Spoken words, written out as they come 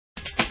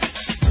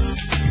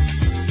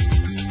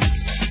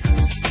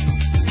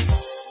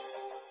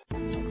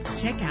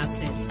Check out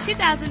this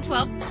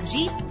 2012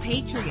 Jeep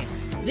Patriot.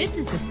 This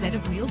is the set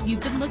of wheels you've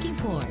been looking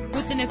for,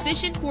 with an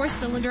efficient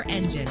 4-cylinder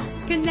engine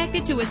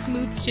connected to a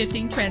smooth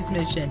shifting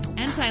transmission.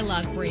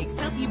 Anti-lock brakes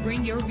help you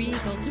bring your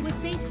vehicle to a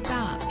safe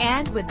stop.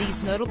 And with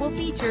these notable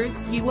features,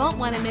 you won't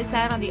want to miss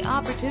out on the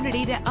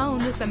opportunity to own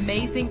this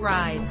amazing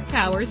ride.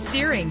 Power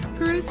steering,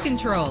 cruise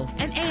control,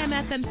 an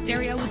AM/FM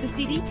stereo with a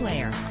CD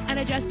player, an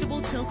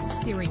adjustable tilt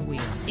steering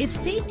wheel. If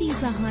safety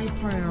is a high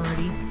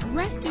priority,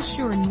 rest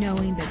assured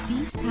knowing that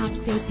these top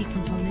safety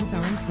components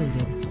are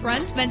included: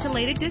 front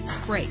ventilated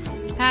disc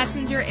brakes,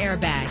 passenger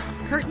airbag,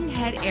 curtain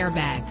head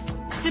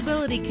airbags,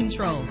 stability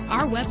control.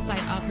 Our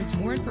website offers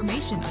more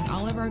information on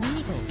all of our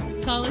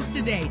vehicles. Call us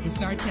today to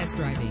start test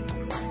driving.